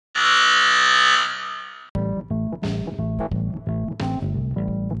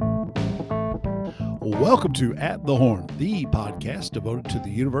Welcome to At the Horn, the podcast devoted to the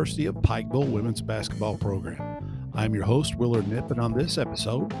University of Pikeville women's basketball program. I'm your host, Willard Knipp, and on this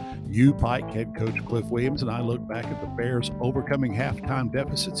episode, UPike head coach Cliff Williams and I look back at the Bears overcoming halftime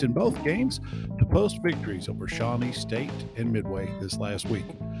deficits in both games to post victories over Shawnee State and Midway this last week.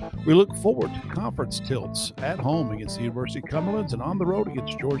 We look forward to conference tilts at home against the University of Cumberland and on the road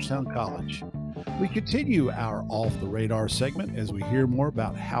against Georgetown College. We continue our Off the Radar segment as we hear more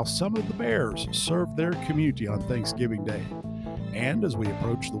about how some of the Bears served their community on Thanksgiving Day. And as we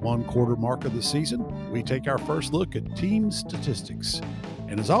approach the one-quarter mark of the season, we take our first look at team statistics.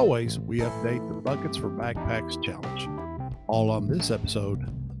 And as always, we update the Buckets for Backpacks Challenge. All on this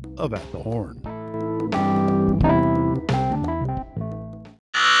episode of At the Horn.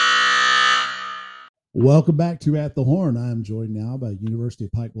 Welcome back to At the Horn. I am joined now by University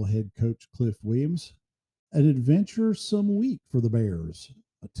of Pikeville head coach Cliff Williams. An adventuresome week for the Bears.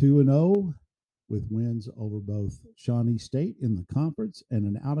 A 2-0 with wins over both Shawnee State in the conference and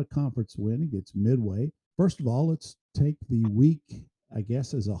an out-of-conference win against Midway. First of all, let's take the week, I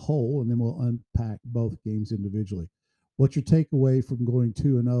guess, as a whole, and then we'll unpack both games individually. What's your takeaway from going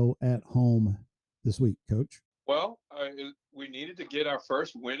 2-0 at home this week, Coach? Well, we needed to get our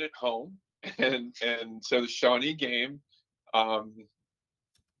first win at home. And so the Shawnee game was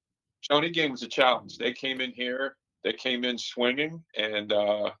a challenge. They came in here, they came in swinging, and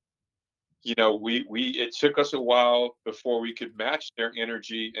it took us a while before we could match their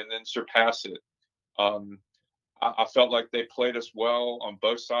energy and then surpass it. I felt like they played us well on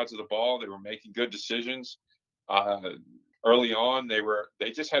both sides of the ball. They were making good decisions. Early on, they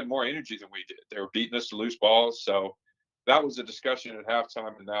just had more energy than we did. They were beating us to loose balls, so that was a discussion at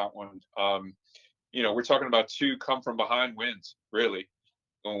halftime in that one. We're talking about two come from behind wins, really,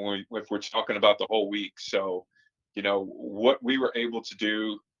 if we're talking about the whole week. So, what we were able to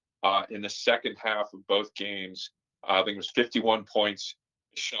do in the second half of both games, I think it was 51 points.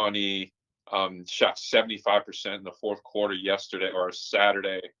 Shawnee shot 75% in the fourth quarter yesterday or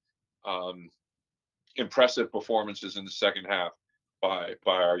Saturday. Impressive performances in the second half by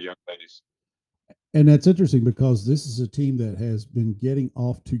our young ladies. And that's interesting because this is a team that has been getting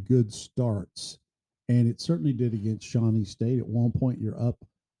off to good starts, and it certainly did against Shawnee State. At one point, you're up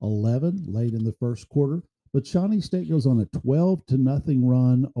 11 late in the first quarter, but Shawnee State goes on a 12-0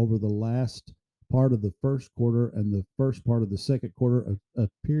 run over the last part of the first quarter and the first part of the second quarter, a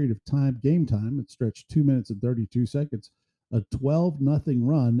period of time, game time, it stretched 2 minutes and 32 seconds, a 12-0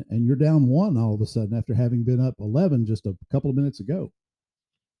 run, and you're down one all of a sudden after having been up 11 just a couple of minutes ago.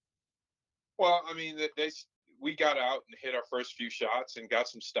 Well, I mean, we got out and hit our first few shots and got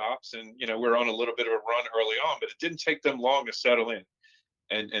some stops, and we're on a little bit of a run early on, but it didn't take them long to settle in,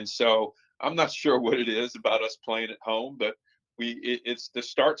 and so I'm not sure what it is about us playing at home, but it's the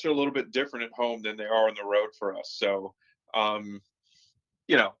starts are a little bit different at home than they are on the road for us. So,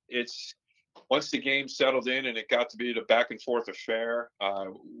 it's once the game settled in and it got to be the back and forth affair,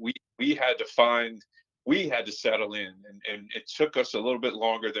 we had to settle in, and it took us a little bit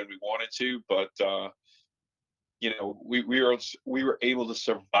longer than we wanted to, but we were able to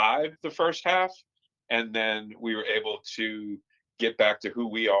survive the first half, and then we were able to get back to who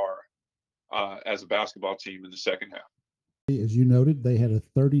we are as a basketball team in the second half. As you noted, they had a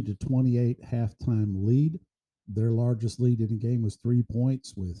 30-28 halftime lead. Their largest lead in the game was 3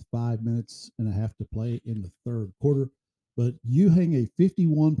 points with 5 minutes and a half to play in the third quarter. But you hang a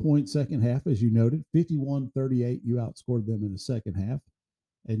 51-point second half, as you noted, 51-38. You outscored them in the second half,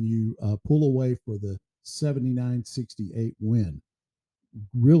 and you pull away for the 79-68 win.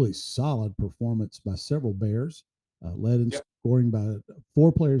 Really solid performance by several Bears, led in scoring by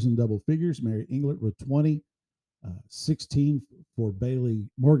 4 players in double figures. Mary Englert with 20, 16 for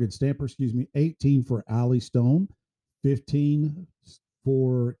Morgan Stamper, 18 for Allie Stone, 15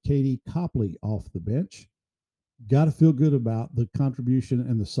 for Katie Copley off the bench. Got to feel good about the contribution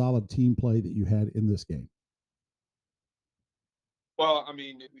and the solid team play that you had in this game. Well, I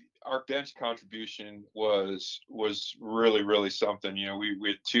mean, our bench contribution was really, really something. We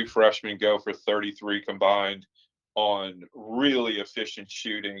had 2 freshmen go for 33 combined on really efficient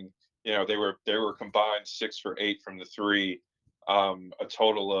shooting. They were combined 6 for 8 from the 3, a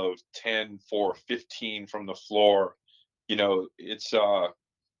total of 10 for 15 from the floor.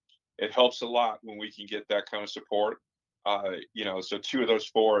 It helps a lot when we can get that kind of support. So 2 of those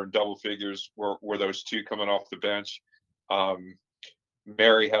 4 in double figures were those 2 coming off the bench.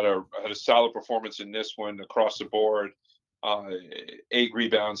 Mary had a solid performance in this one across the board. 8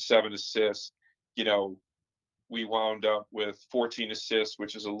 rebounds, 7 assists. We wound up with 14 assists,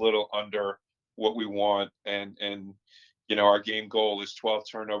 which is a little under what we want. And our game goal is 12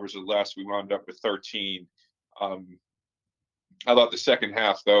 turnovers or less. We wound up with 13. I thought the second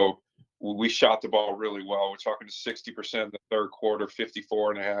half, though, we shot the ball really well. We're talking to 60% in the third quarter,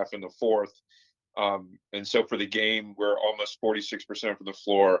 54.5 in the fourth. And so for the game, we're almost 46% from the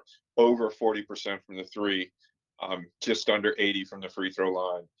floor, over 40% from the three, just under 80 from the free throw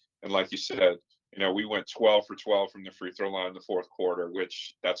line. And like you said, we went 12 for 12 from the free throw line in the fourth quarter,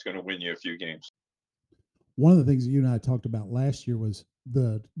 which that's going to win you a few games. One of the things that you and I talked about last year was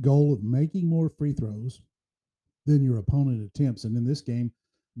the goal of making more free throws than your opponent attempts. And in this game,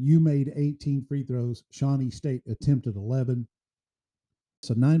 you made 18 free throws. Shawnee State attempted 11.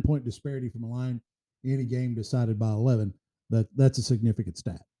 So 9-point disparity from the line, any game decided by 11. That's a significant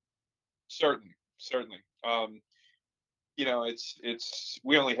stat. Certainly.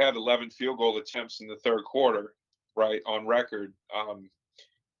 We only had 11 field goal attempts in the third quarter, right, on record.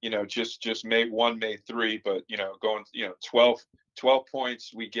 Just made three, but going 12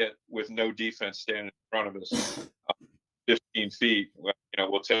 points we get with no defense standing in front of us, 15 feet.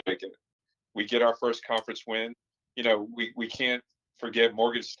 We'll take it. We get our first conference win. We can't forget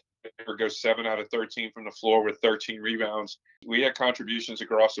Morgan State goes 7 out of 13 from the floor with 13 rebounds. We had contributions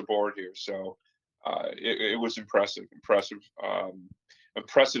across the board here, so it was impressive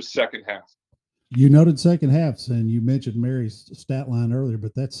second half. You noted second halves, and you mentioned Mary's stat line earlier,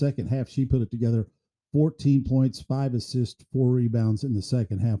 but that second half, she put it together. 14 points, 5 assists, 4 rebounds in the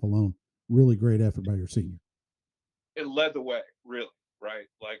second half alone. Really great effort by your senior. It led the way, really, right?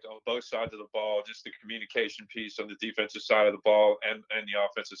 Like on both sides of the ball, just the communication piece on the defensive side of the ball and the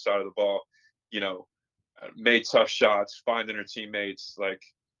offensive side of the ball, made tough shots, finding her teammates,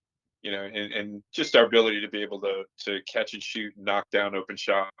 and just our ability to be able to catch and shoot and knock down open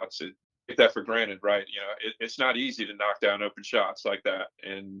shots. Take that for granted, right? It's not easy to knock down open shots like that,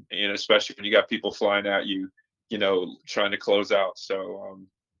 and especially when you got people flying at you, trying to close out. So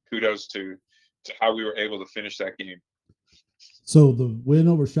kudos to how we were able to finish that game. So the win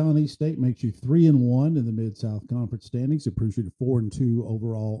over Shawnee State makes you 3-1 in the Mid-South Conference standings. It proves you to 4-2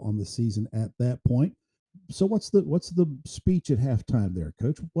 overall on the season at that point. So what's the speech at halftime there,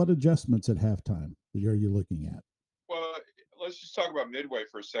 Coach? What adjustments at halftime are you looking at? Well, let's just talk about Midway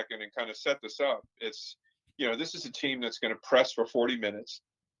for a second and kind of set this up. It's, this is a team that's going to press for 40 minutes.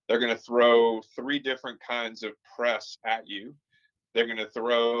 They're going to throw 3 different kinds of press at you. They're going to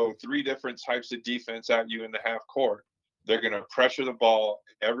throw 3 different types of defense at you in the half court. They're going to pressure the ball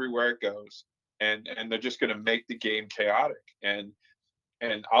everywhere it goes, and they're just going to make the game chaotic. And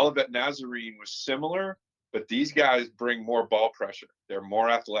Olivet Nazarene was similar, but these guys bring more ball pressure. They're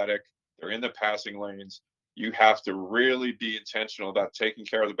more athletic. They're in the passing lanes. You have to really be intentional about taking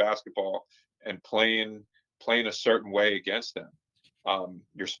care of the basketball and playing a certain way against them.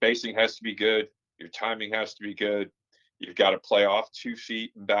 Your spacing has to be good. Your timing has to be good. You've got to play off 2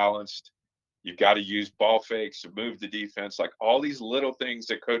 feet and balanced. You've got to use ball fakes to move the defense. Like all these little things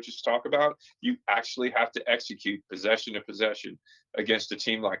that coaches talk about, you actually have to execute possession to possession against a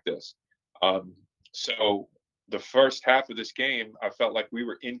team like this. So the first half of this game, I felt like we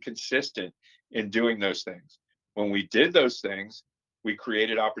were inconsistent in doing those things. When we did those things, we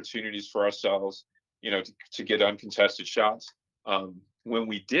created opportunities for ourselves, to get uncontested shots. When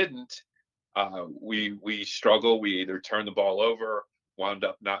we didn't, we struggled. We either turned the ball over, wound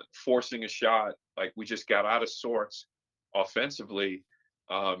up not forcing a shot. Like we just got out of sorts offensively.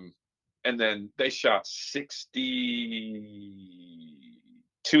 And then they shot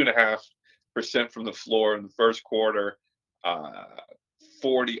 62.5% from the floor in the first quarter,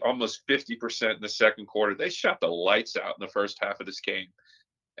 40, almost 50% in the second quarter. They shot the lights out in the first half of this game.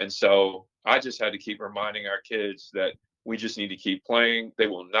 And so I just had to keep reminding our kids that we just need to keep playing. They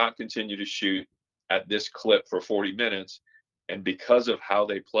will not continue to shoot at this clip for 40 minutes. And because of how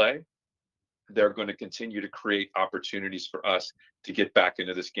they play, they're going to continue to create opportunities for us to get back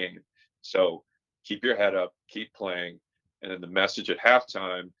into this game. So keep your head up, keep playing. And then the message at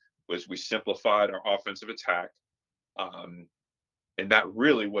halftime was we simplified our offensive attack. And that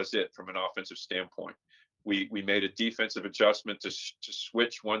really was it from an offensive standpoint. We made a defensive adjustment to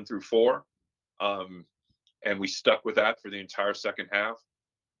switch 1 through 4. And we stuck with that for the entire second half.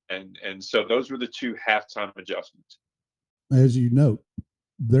 And so those were the 2 halftime adjustments. As you note,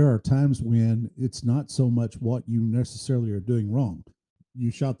 there are times when it's not so much what you necessarily are doing wrong.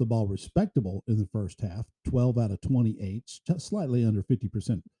 You shot the ball respectable in the first half, 12 out of 28, just slightly under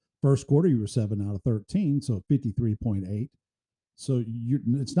 50%. First quarter, you were 7 out of 13, so 53.8. So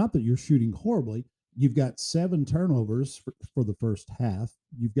it's not that you're shooting horribly. You've got 7 turnovers for the first half.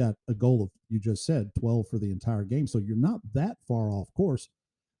 You've got a goal of, you just said, 12 for the entire game. So you're not that far off course.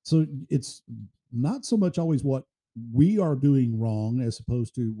 So it's not so much always what we are doing wrong as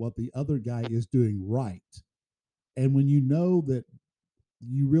opposed to what the other guy is doing right. And when you know that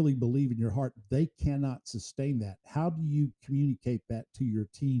you really believe in your heart they cannot sustain that, how do you communicate that to your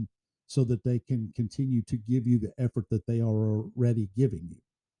team so that they can continue to give you the effort that they are already giving you?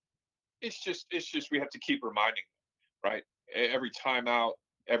 It's just we have to keep reminding them, right? Every timeout,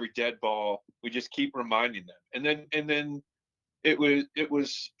 every dead ball, we just keep reminding them. And then it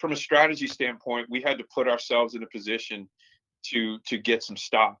was from a strategy standpoint, we had to put ourselves in a position to get some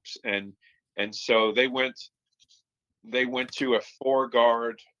stops. And so they went to a four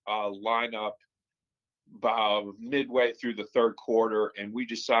guard lineup about midway through the third quarter, and we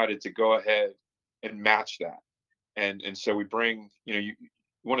decided to go ahead and match that. And so we bring, you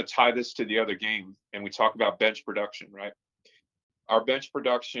want to tie this to the other game, and we talk about bench production, right? Our bench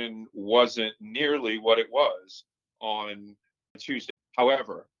production wasn't nearly what it was on Tuesday.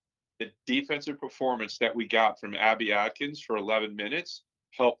 However, the defensive performance that we got from Abby Atkins for 11 minutes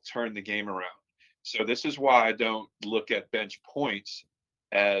helped turn the game around. So this is why I don't look at bench points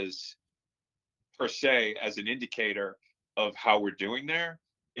as per se as an indicator of how we're doing there.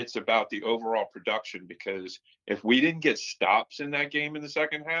 It's about the overall production, because if we didn't get stops in that game in the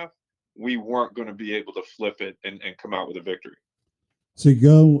second half, we weren't going to be able to flip it and come out with a victory. So you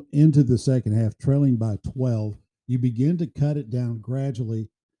go into the second half trailing by 12. You begin to cut it down gradually.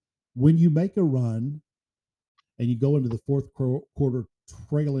 When you make a run and you go into the fourth quarter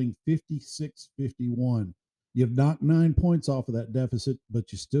trailing 56-51, you've knocked 9 points off of that deficit,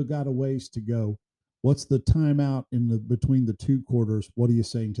 but you still got a ways to go. What's the timeout in the between the two quarters? What are you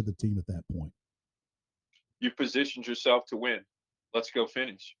saying to the team at that point? You positioned yourself to win. Let's go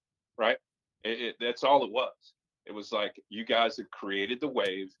finish, right? That's all it was. It was like, you guys have created the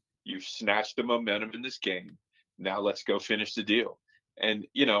wave. You've snatched the momentum in this game. Now let's go finish the deal. And,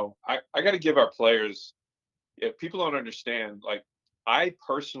 I got to give our players, if people don't understand, like, I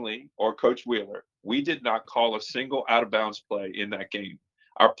personally, or Coach Wheeler, we did not call a single out of bounds play in that game.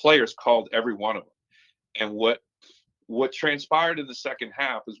 Our players called every one of them. And what transpired in the second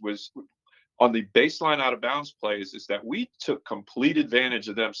half was on the baseline out of bounds plays, is that we took complete advantage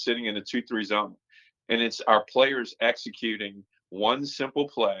of them sitting in a 2-3 zone. And it's our players executing one simple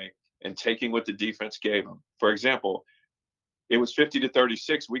play and taking what the defense gave them. For example, it was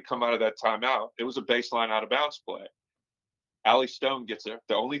 50-36. We come out of that timeout. It was a baseline out of bounds play. Allie Stone gets it.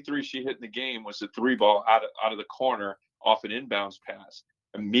 The only three she hit in the game was a three ball out of the corner off an inbounds pass.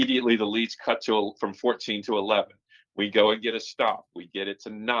 Immediately, the leads cut from 14 to 11. We go and get a stop. We get it to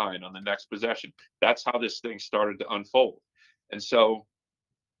 9 on the next possession. That's how this thing started to unfold. And so,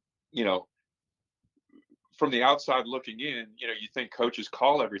 you know, from the outside looking in, you think coaches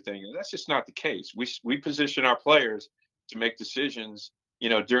call everything, and that's just not the case. We position our players to make decisions,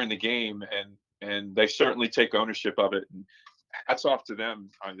 during the game, and they certainly take ownership of it. And hats off to them.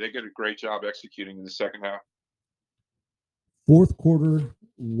 They did a great job executing in the second half. Fourth quarter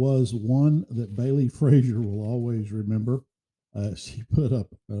was one that Bailey Frazier will always remember. She put up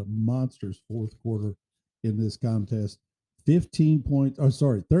a monstrous fourth quarter in this contest. 13 points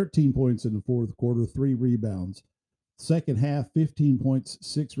in the fourth quarter, 3 rebounds. Second half, 15 points,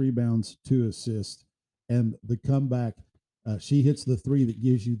 6 rebounds, 2 assists. And the comeback, she hits the three that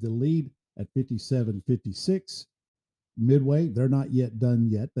gives you the lead at 57-56. Midway, they're not yet done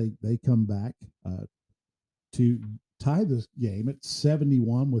yet. They come back to tie this game at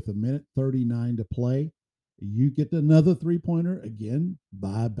 71 with 1:39 to play. You get another 3-pointer again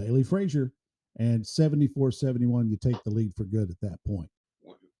by Bailey Frazier, and 74-71, you take the lead for good at that point.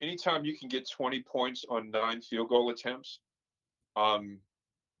 Anytime you can get 20 points on 9 field goal attempts,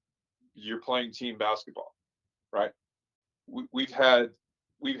 you're playing team basketball, right? We've had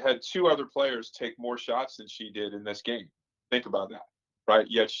 2 other players take more shots than she did in this game. Think about that, right?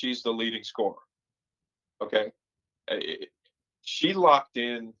 Yet she's the leading scorer. Okay, she locked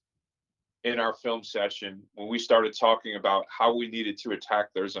in our film session when we started talking about how we needed to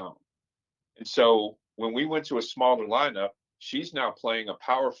attack their zone. And so when we went to a smaller lineup, she's now playing a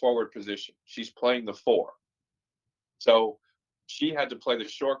power forward position. She's playing the 4. So she had to play the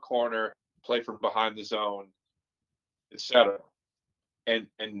short corner, play from behind the zone, etc. And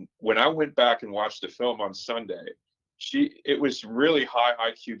when I went back and watched the film on Sunday, it was really high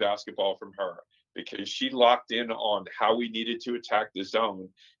IQ basketball from her, because she locked in on how we needed to attack the zone.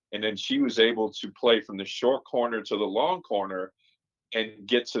 And then she was able to play from the short corner to the long corner and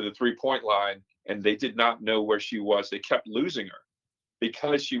get to the 3-point line. And they did not know where she was. They kept losing her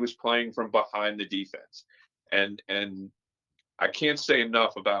because she was playing from behind the defense. And I can't say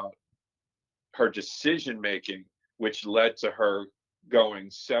enough about her decision making, which led to her going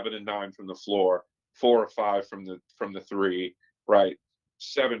 7 and 9 from the floor 4 or 5 from the three, right?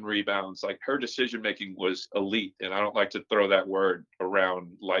 7 rebounds. Like, her decision making was elite, and I don't like to throw that word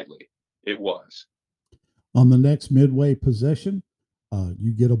around lightly. It was. On the next midway possession,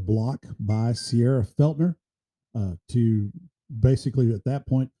 you get a block by Sierra Feltner to basically at that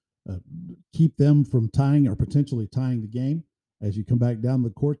point uh, keep them from tying or potentially tying the game. As you come back down the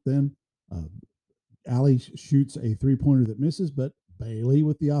court, then uh, Allie shoots a 3-pointer that misses, but Bailey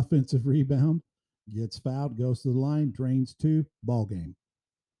with the offensive rebound gets fouled, goes to the line, drains 2, ball game.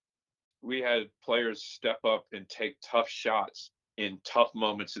 We had players step up and take tough shots in tough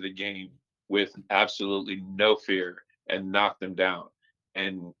moments of the game with absolutely no fear and knock them down.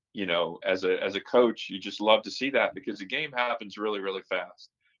 And as a coach, you just love to see that because the game happens really, really fast.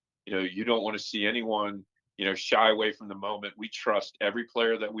 You don't want to see anyone, shy away from the moment. We trust every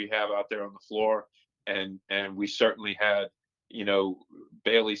player that we have out there on the floor, and we certainly had,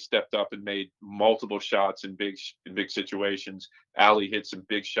 Bailey stepped up and made multiple shots in big situations. Allie hit some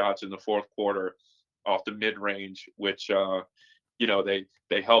big shots in the fourth quarter off the mid range, which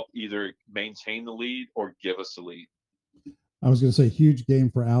they help either maintain the lead or give us the lead. I was going to say huge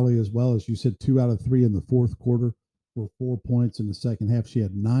game for Allie as well. As you said, 2 out of 3 in the fourth quarter for 4 points in the second half. She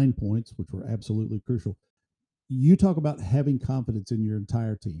had 9 points, which were absolutely crucial. You talk about having confidence in your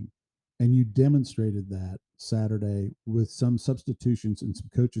entire team, and you demonstrated that Saturday with some substitutions and some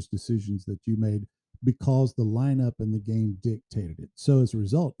coaches' decisions that you made because the lineup and the game dictated it. So as a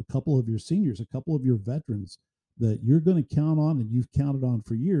result, a couple of your seniors, a couple of your veterans that you're going to count on and you've counted on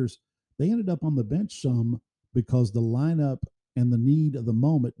for years, they ended up on the bench some because the lineup and the need of the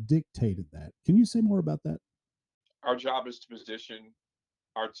moment dictated that. Can you say more about that? Our job is to position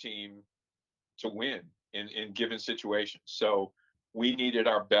our team to win in given situations. So we needed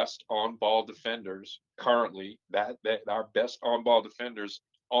our best on ball defenders currently, that our best on ball defenders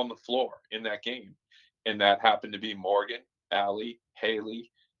on the floor in that game. And that happened to be Morgan, Allie,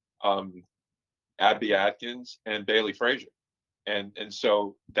 Haley, um, Abby Atkins, and Bailey Frazier. And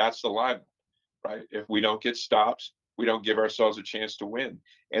so that's the lineup, right? If we don't get stops, we don't give ourselves a chance to win.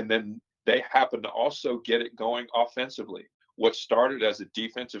 And then they happen to also get it going offensively. What started as a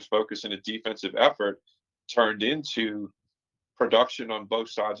defensive focus and a defensive effort turned into production on both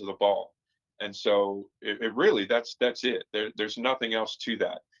sides of the ball. And so it really, that's it. There's nothing else to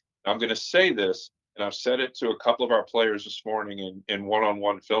that. I'm going to say this, and I've said it to a couple of our players this morning in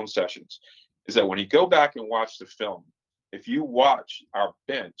one-on-one film sessions, is that when you go back and watch the film, if you watch our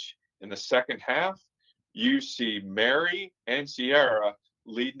bench in the second half, you see Mary and Sierra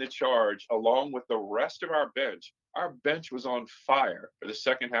leading the charge along with the rest of our bench. Our bench was on fire for the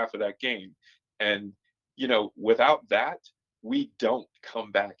second half of that game. And, without that, we don't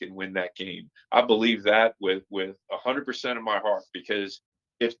come back and win that game. I believe that with 100% of my heart, because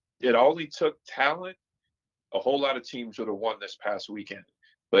if it only took talent, a whole lot of teams would have won this past weekend.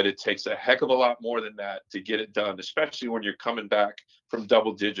 But it takes a heck of a lot more than that to get it done, especially when you're coming back from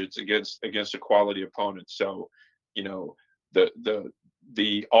double digits against a quality opponent. So,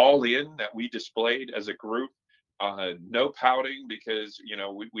 the all in that we displayed as a group, no pouting because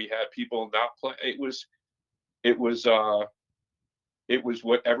we had people not play. It was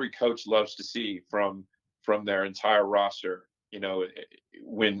what every coach loves to see from their entire roster.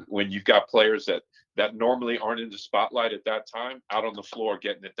 When you've got players that normally aren't in the spotlight at that time out on the floor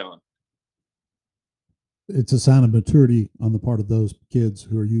getting it done. It's a sign of maturity on the part of those kids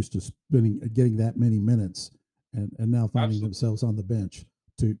who are used to getting that many minutes and now finding Absolutely. themselves on the bench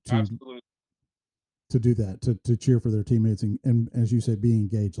to Absolutely. to do that, to cheer for their teammates and as you say, be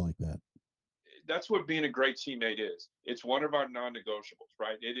engaged like that. That's what being a great teammate is. It's one of our non-negotiables,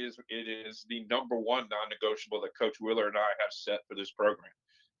 right? It is the number one non-negotiable that Coach Willard and I have set for this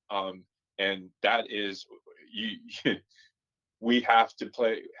program. And that is you we have to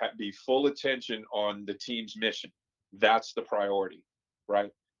be full attention on the team's mission. That's the priority,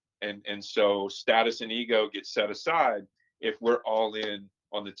 right? And so status and ego get set aside if we're all in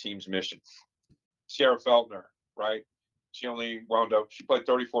on the team's mission. Sierra Feltner, right? She played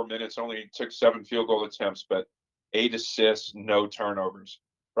 34 minutes, only took 7 field goal attempts, but 8 assists, no turnovers,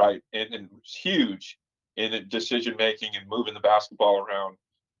 right? And it's huge in decision making and moving the basketball around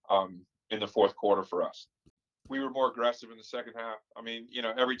in the fourth quarter for us. We were more aggressive in the second half. I mean,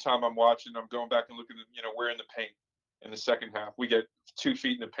 every time I'm watching, I'm going back and looking at, we're in the paint in the second half. We get 2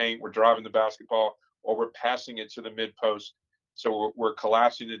 feet in the paint, we're driving the basketball, or we're passing it to the mid post. So we're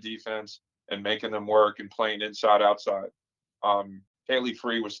collapsing the defense and making them work and playing inside outside. Haley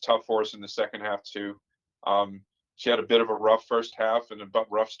Free was tough for us in the second half too. She had a bit of a rough first half and a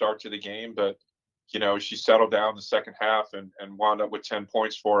rough start to the game, but she settled down the second half and wound up with 10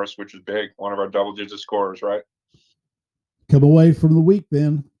 points for us, which was big. One of our double-digit scorers, right? Come away from the week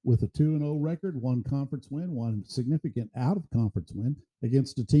then with a 2-0 record, one conference win, one significant out-of-conference win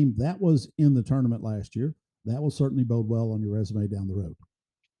against a team that was in the tournament last year. That will certainly bode well on your resume down the road.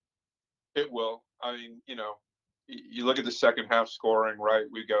 It will. I mean, you look at the second half scoring, right?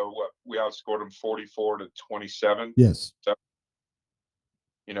 We outscored them 44-27. Yes. So,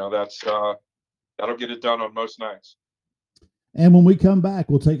 that's that'll get it done on most nights. And when we come back,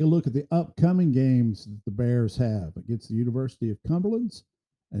 we'll take a look at the upcoming games that the Bears have against the University of Cumberland's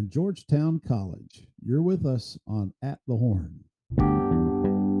and Georgetown College. You're with us on At the Horn.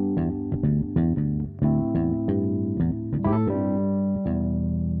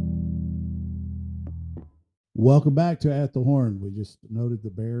 Welcome back to At the Horn. We just noted the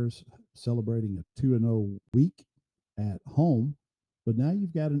Bears celebrating a 2-0 week at home, but now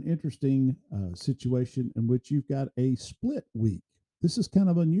you've got an interesting situation in which you've got a split week. This is kind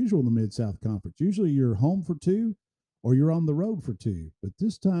of unusual in the Mid-South Conference. Usually you're home for 2 or you're on the road for 2, but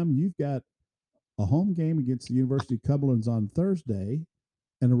this time you've got a home game against the University of Cumberland's on Thursday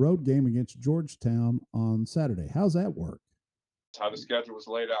and a road game against Georgetown on Saturday. How's that work? That's how the schedule was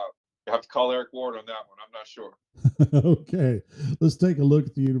laid out. You have to call Eric Ward on that one. I'm not sure. Okay, let's take a look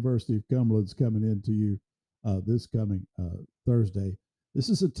at the University of Cumberland's coming into you this coming Thursday. This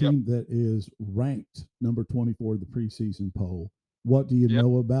is a team that is ranked number 24 in the preseason poll. What do you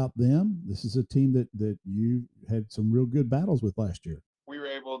know about them? This is a team that you had some real good battles with last year. We were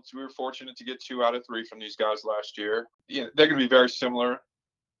fortunate to get 2 out of 3 from these guys last year. They're going to be very similar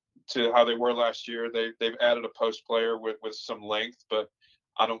to how they were last year. They've added a post player with some length, but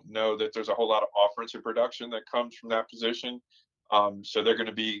I don't know that there's a whole lot of offensive production that comes from that position. So they're going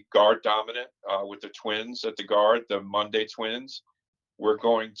to be guard dominant with the twins at the guard, the Monday twins. We're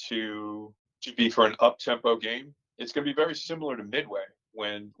going to be for an up-tempo game. It's going to be very similar to Midway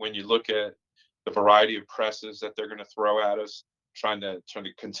when you look at the variety of presses that they're going to throw at us, trying to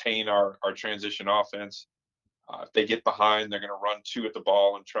contain our transition offense. If they get behind, they're going to run 2 at the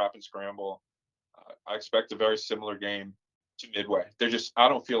ball and trap and scramble. I expect a very similar game to Midway. I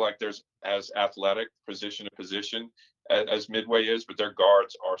don't feel like there's as athletic position to position as Midway is, but their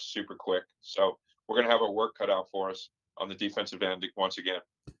guards are super quick. So we're going to have our work cut out for us on the defensive end once again.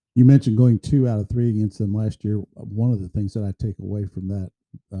 You mentioned going 2 out of 3 against them last year. One of the things that I take away from that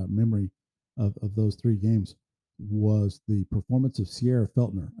memory of those 3 games was the performance of Sierra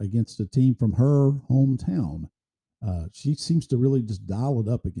Feltner against a team from her hometown. She seems to really just dial it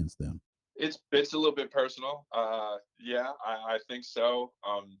up against them. It's a little bit personal. I think so.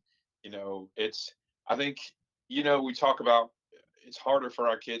 I think, we talk about it's harder for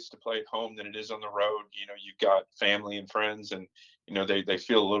our kids to play at home than it is on the road. You've got family and friends and, they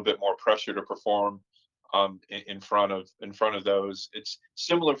feel a little bit more pressure to perform in front of those. It's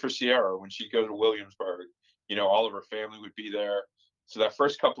similar for Sierra when she'd go to Williamsburg, all of her family would be there. So that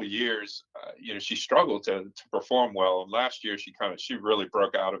first couple of years, she struggled to perform well. And last year she really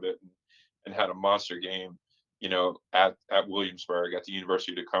broke out of it and had a monster game, at Williamsburg at the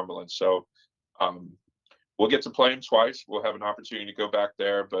University of Cumberland. So we'll get to play them twice. We'll have an opportunity to go back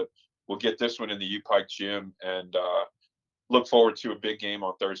there, but we'll get this one in the UPike gym and look forward to a big game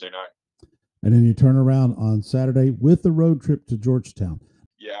on Thursday night. And then you turn around on Saturday with the road trip to Georgetown.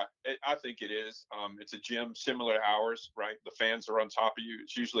 Yeah, I think it is. It's a gym similar to ours, right? The fans are on top of you.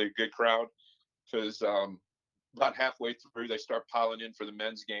 It's usually a good crowd because about halfway through they start piling in for the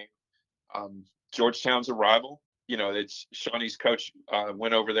men's game. Georgetown's a rival. It's Shawnee's coach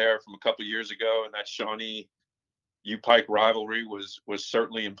went over there from a couple of years ago, and that Shawnee UPike rivalry was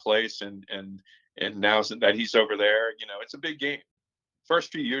certainly in place. And now that he's over there, it's a big game.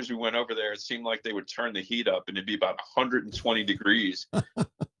 First few years we went over there, it seemed like they would turn the heat up and it'd be about 120 degrees.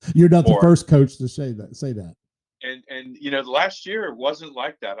 You're not the first coach to say that. And the last year it wasn't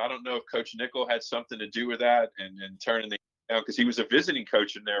like that. I don't know if Coach Nickel had something to do with that and turning the because he was a visiting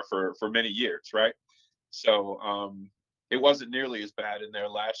coach in there for many years, right? So it wasn't nearly as bad in there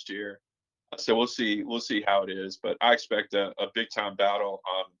last year. So we'll see how it is, but I expect a big time battle.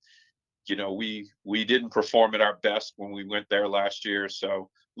 We didn't perform at our best when we went there last year, so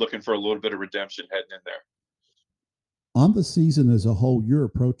looking for a little bit of redemption heading in there. On the season as a whole, you're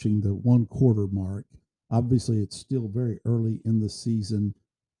approaching the 1/4 mark. Obviously, it's still very early in the season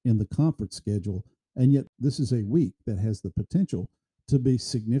in the conference schedule, and yet this is a week that has the potential to be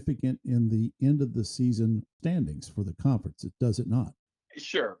significant in the end of the season standings for the conference. Does it not?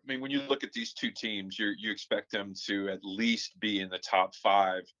 Sure. I mean, when you look at these 2 teams, you expect them to at least be in the top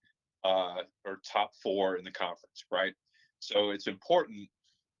 5 or top 4 in the conference, right? So it's important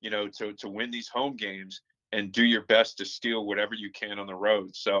to win these home games and do your best to steal whatever you can on the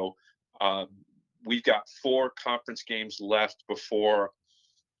road. So um, we've got 4 conference games left before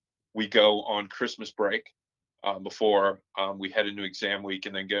we go on Christmas break, before we head into exam week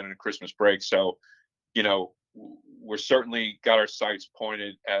and then go into Christmas break. So, we're certainly got our sights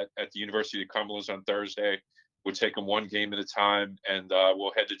pointed at the University of Cumberland on Thursday. We'll take them one game at a time, and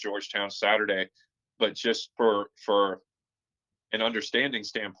we'll head to Georgetown Saturday. But just for an understanding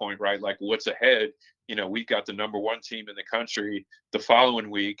standpoint, right? Like what's ahead, we've got the number 1 team in the country the following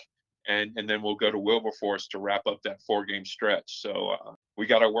week, and then we'll go to Wilberforce to wrap up that 4-game stretch. So we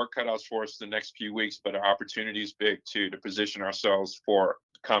got our work cut out for us the next few weeks, but our opportunity is big too to position ourselves for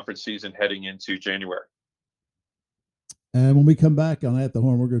conference season heading into January. And when we come back on At the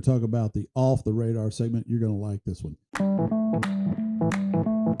Horn, we're going to talk about the off the radar segment. You're going to like this one.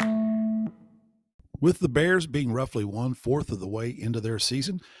 With the Bears being roughly 1/4 of the way into their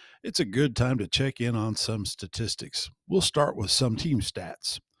season, it's a good time to check in on some statistics. We'll start with some team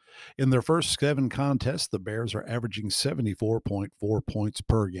stats. In their first 7 contests, the Bears are averaging 74.4 points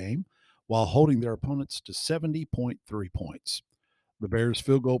per game, while holding their opponents to 70.3 points. The Bears'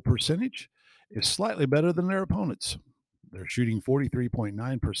 field goal percentage is slightly better than their opponents. They're shooting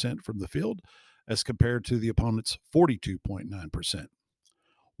 43.9% from the field as compared to the opponent's 42.9%.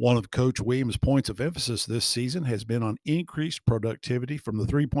 One of Coach Williams' points of emphasis this season has been on increased productivity from the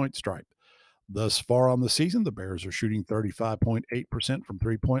three-point stripe. Thus far on the season, the Bears are shooting 35.8% from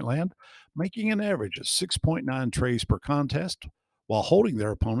three-point land, making an average of 6.9 trays per contest, while holding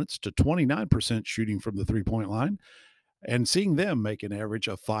their opponents to 29% shooting from the three-point line and seeing them make an average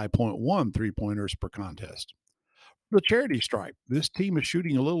of 5.1 three-pointers per contest. The charity stripe, this team is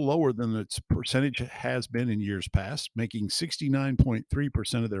shooting a little lower than its percentage has been in years past, making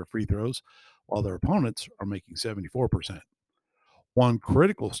 69.3% of their free throws, while their opponents are making 74%. One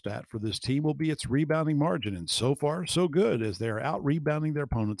critical stat for this team will be its rebounding margin, and so far, so good, as they are out rebounding their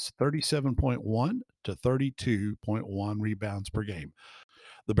opponents 37.1 to 32.1 rebounds per game.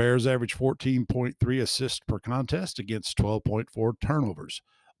 The Bears average 14.3 assists per contest against 12.4 turnovers.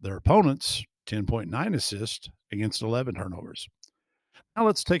 Their opponents, 10.9 assists against 11 turnovers. Now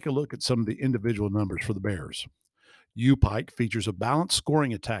let's take a look at some of the individual numbers for the Bears. UPike features a balanced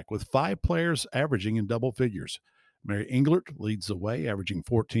scoring attack with 5 players averaging in double figures. Mary Englert leads the way, averaging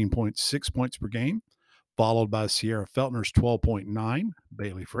 14.6 points per game, followed by Sierra Feltner's 12.9,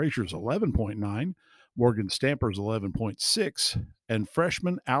 Bailey Frazier's 11.9, Morgan Stamper's 11.6, and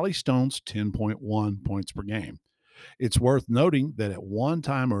freshman Allie Stone's 10.1 points per game. It's worth noting that at one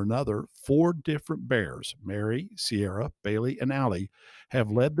time or another, 4 different Bears, Mary, Sierra, Bailey, and Allie,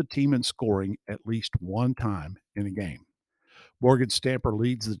 have led the team in scoring at least one time in a game. Morgan Stamper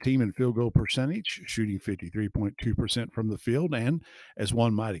leads the team in field goal percentage, shooting 53.2% from the field, and as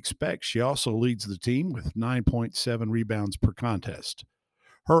one might expect, she also leads the team with 9.7 rebounds per contest.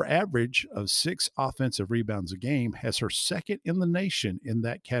 Her average of 6 offensive rebounds a game has her second in the nation in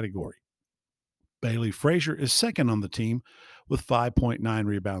that category. Bailey Frazier is second on the team with 5.9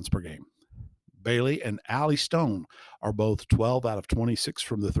 rebounds per game. Bailey and Allie Stone are both 12 out of 26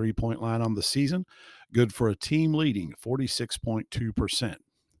 from the three-point line on the season, good for a team leading 46.2%.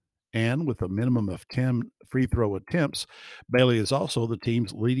 And with a minimum of 10 free throw attempts, Bailey is also the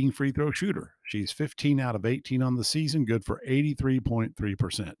team's leading free throw shooter. She's 15 out of 18 on the season, good for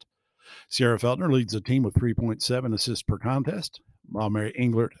 83.3%. Sierra Feltner leads the team with 3.7 assists per contest, while Mary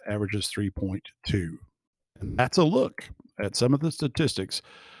Englert averages 3.2. And that's a look at some of the statistics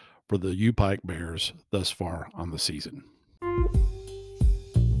for the UPike Bears thus far on the season.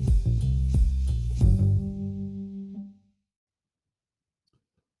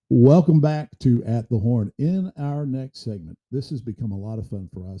 Welcome back to At the Horn. In our next segment, this has become a lot of fun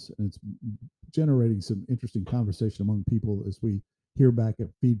for us, and it's generating some interesting conversation among people as we hear back at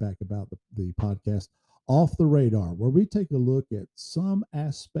feedback about the podcast Off the Radar, where we take a look at some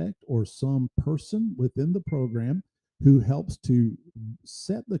aspect or some person within the program who helps to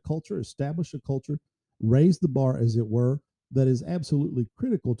set the culture, establish a culture, raise the bar, as it were, that is absolutely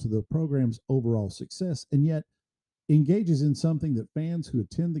critical to the program's overall success, and yet engages in something that fans who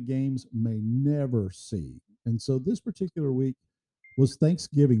attend the games may never see. And so this particular week was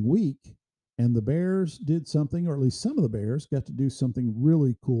Thanksgiving week, and the Bears did something, or at least some of the Bears got to do something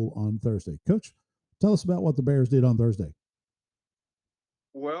really cool on Thursday. Coach, tell us about what the Bears did on Thursday.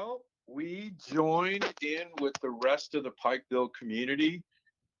 Well, we joined in with the rest of the Pikeville community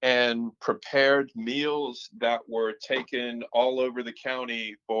and prepared meals that were taken all over the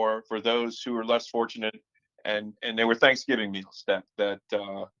county for those who were less fortunate, and they were Thanksgiving meals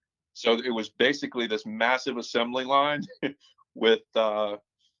so it was basically this massive assembly line with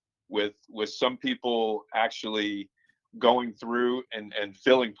with some people actually going through and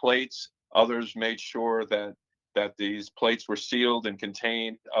filling plates. Others made sure that these plates were sealed and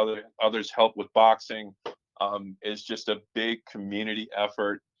contained. Others helped with boxing. It's just a big community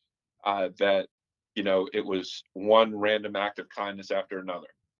effort that, it was one random act of kindness after another.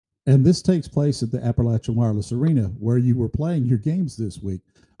 And this takes place at the Appalachian Wireless Arena where you were playing your games this week.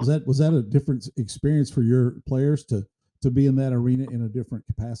 Was that a different experience for your players to be in that arena in a different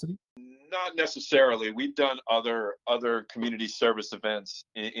capacity? Not necessarily. We've done other community service events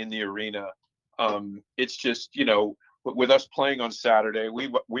in the arena. It's just, with us playing on Saturday,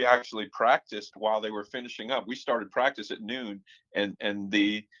 we actually practiced while they were finishing up. We started practice at noon, and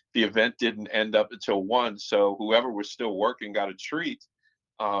the event didn't end up until 1. So whoever was still working got a treat,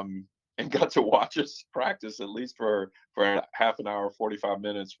 and got to watch us practice at least for a half an hour, 45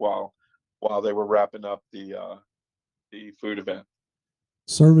 minutes while they were wrapping up the food event.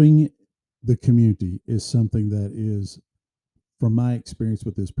 Serving the community is something that is, from my experience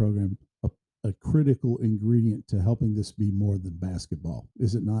with this program, a critical ingredient to helping this be more than basketball,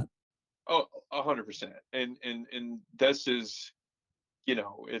 is it not? Oh, 100%. And this is,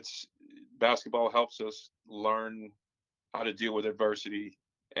 it's basketball helps us learn how to deal with adversity,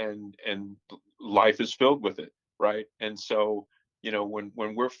 and life is filled with it, right? And so, when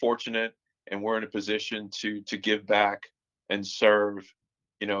we're fortunate and we're in a position to give back and serve,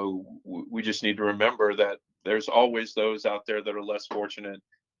 we just need to remember that there's always those out there that are less fortunate,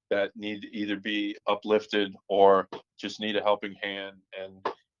 that need to either be uplifted or just need a helping hand. And,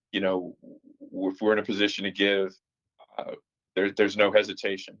 if we're in a position to give, there's no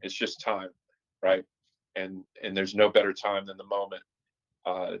hesitation. It's just time, right? And there's no better time than the moment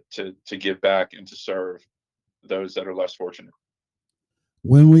to give back and to serve those that are less fortunate.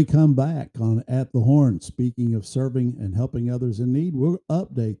 When we come back on At the Horn, speaking of serving and helping others in need, we'll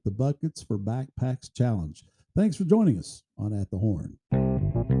update the Buckets for Backpacks Challenge. Thanks for joining us on At the Horn.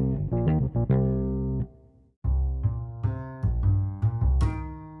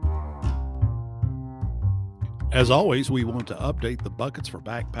 As always, we want to update the Buckets for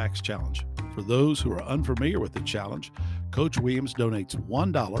Backpacks Challenge. For those who are unfamiliar with the challenge, Coach Williams donates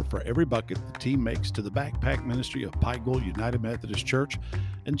 $1 for every bucket the team makes to the backpack ministry of Pikeville United Methodist Church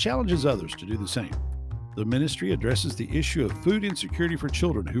and challenges others to do the same. The ministry addresses the issue of food insecurity for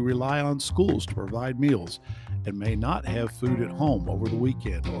children who rely on schools to provide meals and may not have food at home over the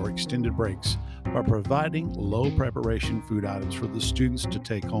weekend or extended breaks by providing low preparation food items for the students to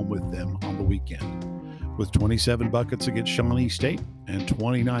take home with them on the weekend. With 27 buckets against Shawnee State and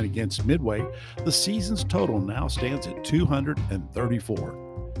 29 against Midway, the season's total now stands at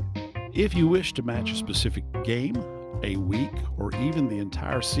 234. If you wish to match a specific game, a week, or even the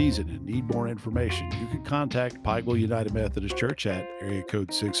entire season and need more information, you can contact Pikeville United Methodist Church at area code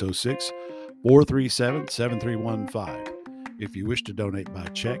 606-437-7315. If you wish to donate by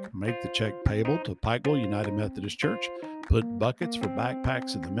check, make the check payable to Pikeville United Methodist Church, put Buckets for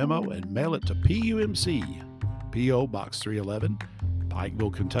Backpacks in the memo, and mail it to PUMC, P.O. Box 311,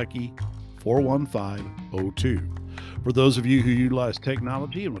 Pikeville, Kentucky, 41502. For those of you who utilize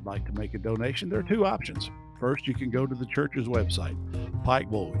technology and would like to make a donation, there are two options. First, you can go to the church's website,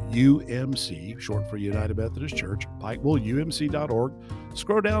 Pikeville UMC, short for United Methodist Church, pikevilleumc.org.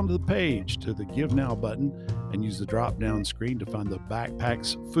 Scroll down to the page to the Give Now button and use the drop-down screen to find the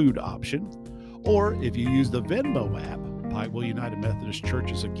Backpacks food option. Or if you use the Venmo app, Pikeville United Methodist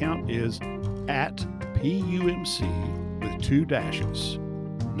Church's account is at PUMC with 2 dashes,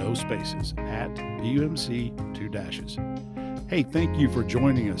 no spaces, at PUMC 2 dashes. Hey, thank you for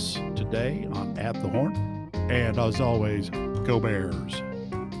joining us today on At the Horn. And as always, go Bears.